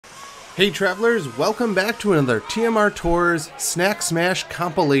Hey travelers, welcome back to another TMR Tours Snack Smash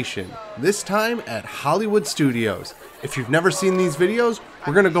compilation, this time at Hollywood Studios. If you've never seen these videos,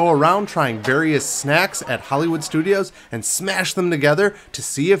 we're going to go around trying various snacks at Hollywood Studios and smash them together to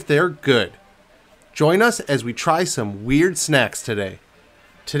see if they're good. Join us as we try some weird snacks today.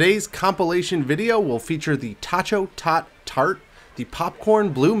 Today's compilation video will feature the Tocho Tart, the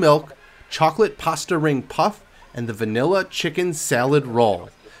popcorn blue milk, chocolate pasta ring puff, and the vanilla chicken salad roll.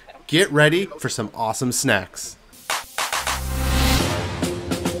 Get ready for some awesome snacks.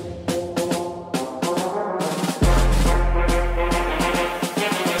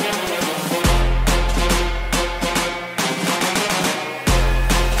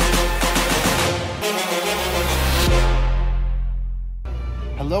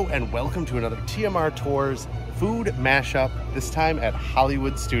 Hello and welcome to another TMR Tours food mashup, this time at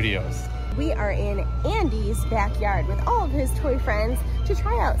Hollywood Studios. We are in Andy's backyard with all of his toy friends to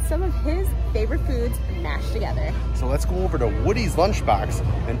try out some of his favorite foods mashed together. So let's go over to Woody's lunchbox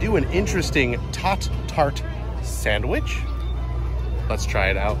and do an interesting Tart sandwich. Let's try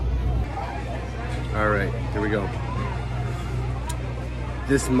it out. All right, here we go.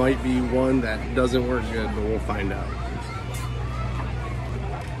 This might be one that doesn't work good, but we'll find out.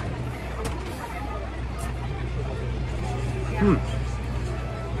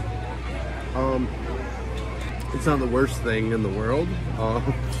 It's not the worst thing in the world,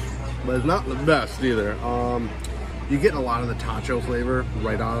 but it's not the best either. You get a lot of the Tocho flavor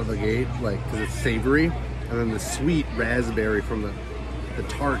right out of the gate, like, because it's savory, and then the sweet raspberry from the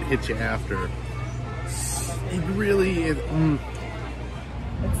tart hits you after. It really is.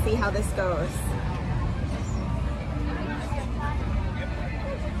 Let's see how this goes.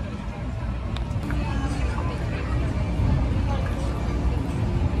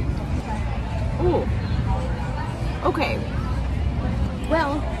 Ooh. Okay.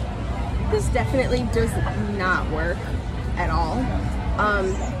 Well, this definitely does not work at all.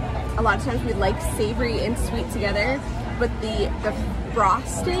 A lot of times we like savory and sweet together, but the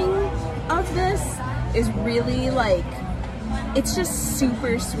frosting of this is really like, it's just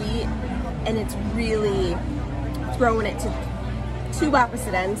super sweet, and it's really throwing it to two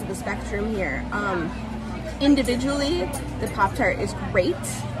opposite ends of the spectrum here. Individually, the Pop-Tart is great.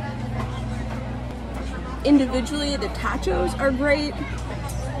 Individually, the Tochos are great,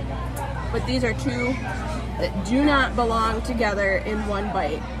 but these are two that do not belong together in one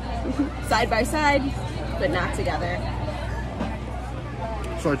bite. Side by side, but not together.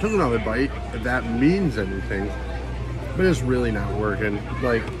 So I took another bite, if that means anything, but it's really not working.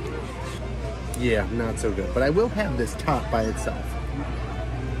 Like, yeah, not so good. But I will have this top by itself.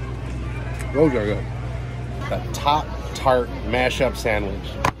 Those are good. The Tart mashup sandwich.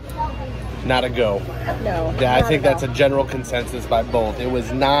 Not a go. No. Yeah, I think that's a general consensus by both. It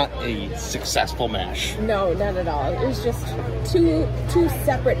was not a successful mash. No, not at all. It was just two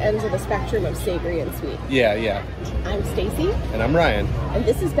separate ends of the spectrum of savory and sweet. Yeah. I'm Stacy. And I'm Ryan. And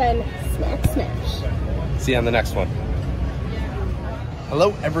this has been Snack Smash. See you on the next one.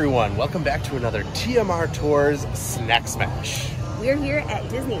 Hello everyone, welcome back to another TMR Tours Snack Smash. We're here at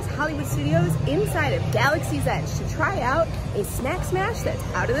Disney's Hollywood Studios inside of Galaxy's Edge to try out a Snack Smash that's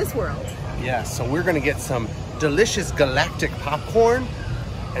out of this world. Yeah, so we're gonna get some delicious galactic popcorn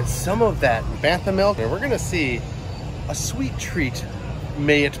and some of that bantha milk, and we're gonna see a sweet treat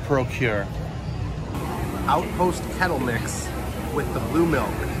may it procure. Outpost kettle mix with the blue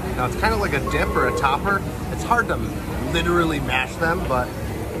milk. Now it's kind of like a dip or a topper. It's hard to literally mash them, but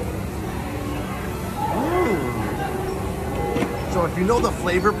so if you know the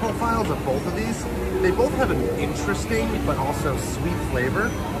flavor profiles of both of these, they both have an interesting but also sweet flavor.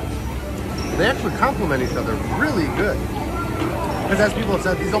 They actually complement each other really good. Because as people have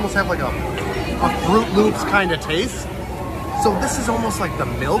said, these almost have like a Fruit Loops kind of taste. So this is almost like the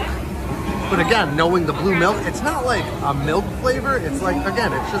milk. But again, knowing the blue milk, it's not like a milk flavor. It's like,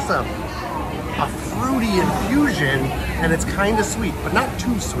 again, it's just a fruity infusion, and it's kind of sweet, but not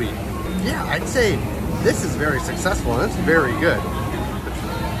too sweet. Yeah, I'd say this is very successful, and it's very good.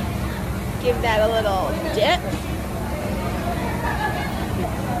 Give that a little dip.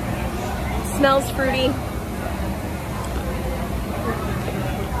 Smells fruity.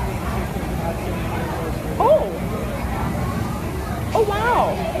 Oh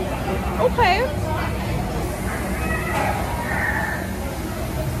wow. Okay.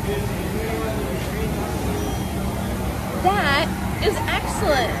 That is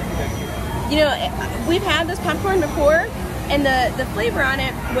excellent. You know, we've had this popcorn before, and the flavor on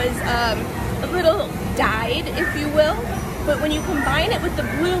it was a little dyed, if you will. But when you combine it with the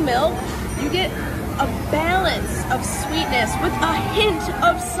blue milk, you get a balance of sweetness with a hint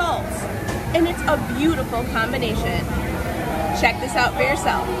of salt. And it's a beautiful combination. Check this out for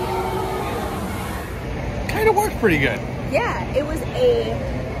yourself. Kind of worked pretty good. Yeah, it was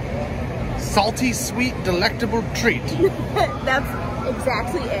a salty, sweet, delectable treat. That's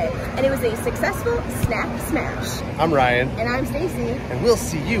exactly it. And it was a successful snack smash. I'm Ryan. And I'm Stacy. And we'll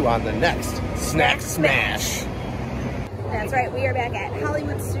see you on the next Snack Smash. That's right, we are back at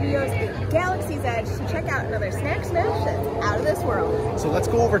Hollywood Studios at Galaxy's Edge to check out another snack smash that's out of this world. So let's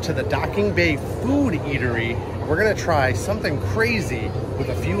go over to the Docking Bay Food Eatery. We're gonna try something crazy with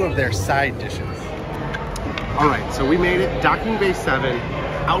a few of their side dishes. All right, so we made it, Docking Bay 7,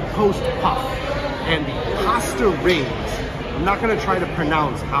 Outpost Puff, and the pasta rings. I'm not gonna try to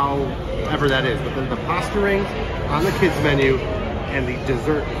pronounce however that is, but the pasta rings on the kids menu and the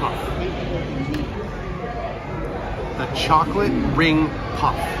dessert puff. The chocolate ring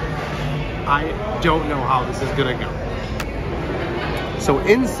puff. I don't know how this is gonna go. So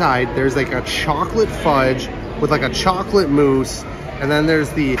inside there's like a chocolate fudge with like a chocolate mousse, and then there's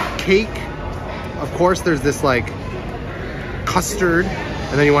the cake. Of course there's this like custard,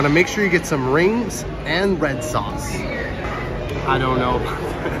 and then you wanna make sure you get some rings and red sauce. I don't know about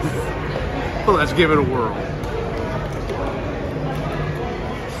this, but let's give it a whirl.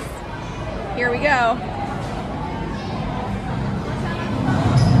 Here we go.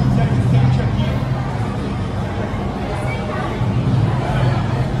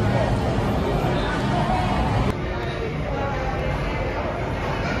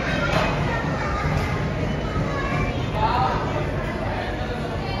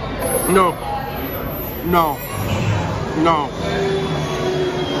 No, no, no.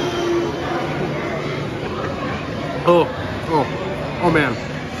 Oh man.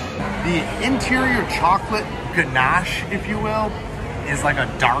 The interior chocolate ganache, if you will, is like a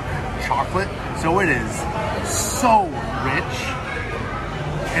dark chocolate. So it is so rich.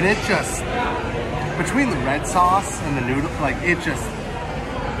 And it just, between the red sauce and the noodle, like it just,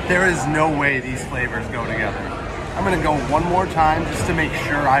 there is no way these flavors go together. I'm gonna go one more time just to make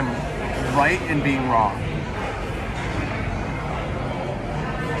sure I'm right in being wrong.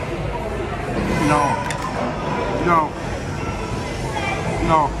 No. No.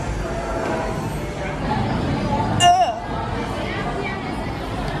 No.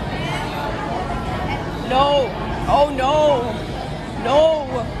 No. Oh no. No.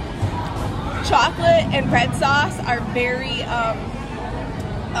 Chocolate and red sauce are very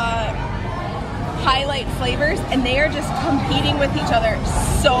highlight flavors, and they are just competing with each other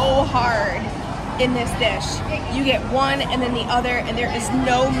so hard in this dish. You get one and then the other, and there is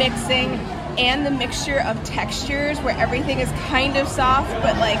no mixing, and the mixture of textures where everything is kind of soft,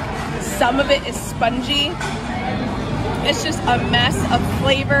 but like some of it is spongy. It's just a mess of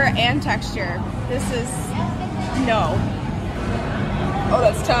flavor and texture. This is, no. Oh,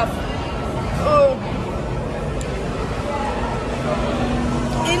 that's tough. Oh.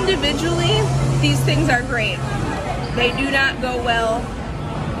 Individually, these things are great. They do not go well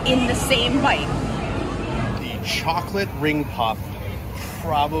in the same bite. The chocolate ring puff,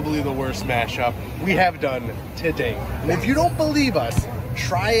 probably the worst mashup we have done to date. And if you don't believe us,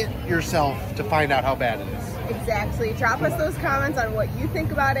 try it yourself to find out how bad it is. Exactly. Drop us those comments on what you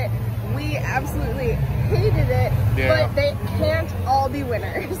think about it. We absolutely hated it, yeah. But they can't all be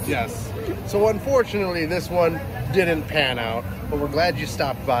winners. Yes. So unfortunately, this one didn't pan out, but we're glad you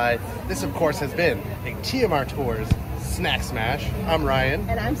stopped by. This, of course, has been a TMR Tours Snack Smash. I'm Ryan.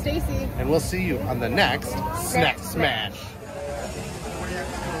 And I'm Stacy. And we'll see you on the next Snack Smash.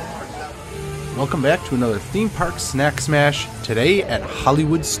 Welcome back to another theme park Snack Smash, today at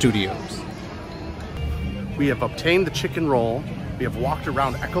Hollywood Studios. We have obtained the chicken roll. We have walked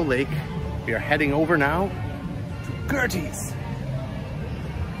around Echo Lake. We are heading over now to Gertie's.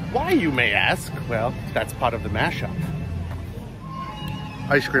 Why, you may ask? Well, that's part of the mashup.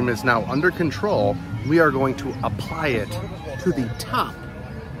 Ice cream is now under control. We are going to apply it to the top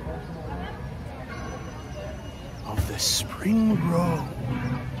of the spring roll.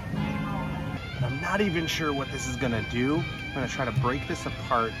 I'm not even sure what this is gonna do. I'm gonna try to break this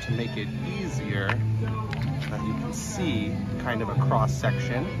apart to make it easier. That you can see kind of a cross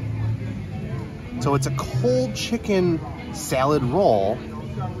section. So it's a cold chicken salad roll,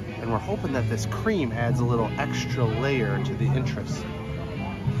 and we're hoping that this cream adds a little extra layer to the interest.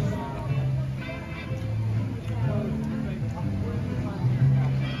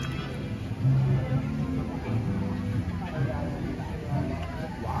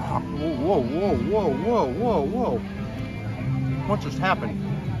 Wow. Whoa, whoa, whoa, whoa, whoa, whoa. What just happened?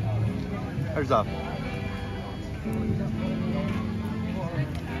 There's a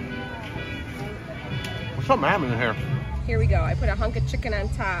something happening here. Here we go. I put a hunk of chicken on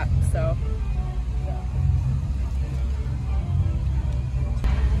top, so.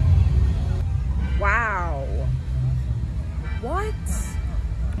 Wow. What?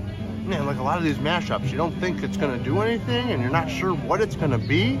 Man, like a lot of these mashups, you don't think it's gonna do anything and you're not sure what it's gonna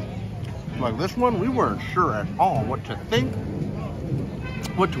be. Like this one, we weren't sure at all what to think,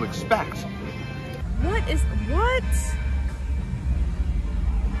 what to expect. What?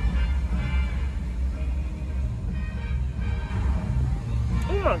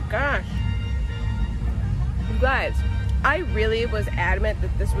 Oh my gosh. You guys, I really was adamant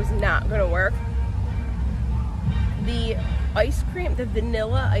that this was not gonna work. The ice cream, the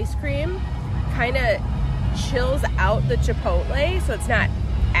vanilla ice cream, kind of chills out the chipotle, so it's not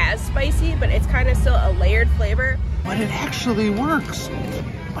as spicy, but it's kind of still a layered flavor. But it actually works.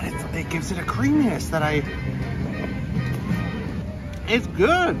 But it gives it a creaminess that it's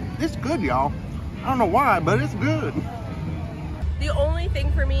good. It's good, y'all. I don't know why, but it's good. The only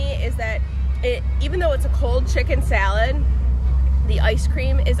thing for me is that even though it's a cold chicken salad, the ice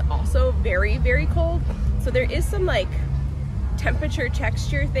cream is also very, very cold. So there is some like temperature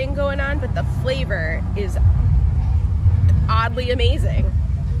texture thing going on, but the flavor is oddly amazing.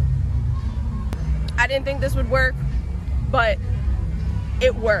 I didn't think this would work, but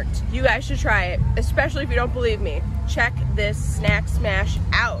it worked. You guys should try it, especially if you don't believe me. Check this Snack Smash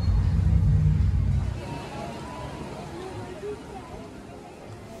out.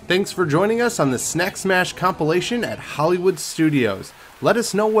 Thanks for joining us on the Snack Smash compilation at Hollywood Studios. Let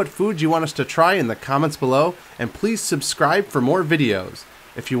us know what food you want us to try in the comments below, and please subscribe for more videos.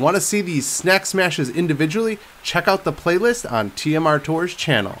 If you want to see these Snack Smashes individually, check out the playlist on TMR Tours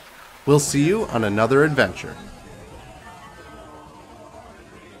channel. We'll see you on another adventure.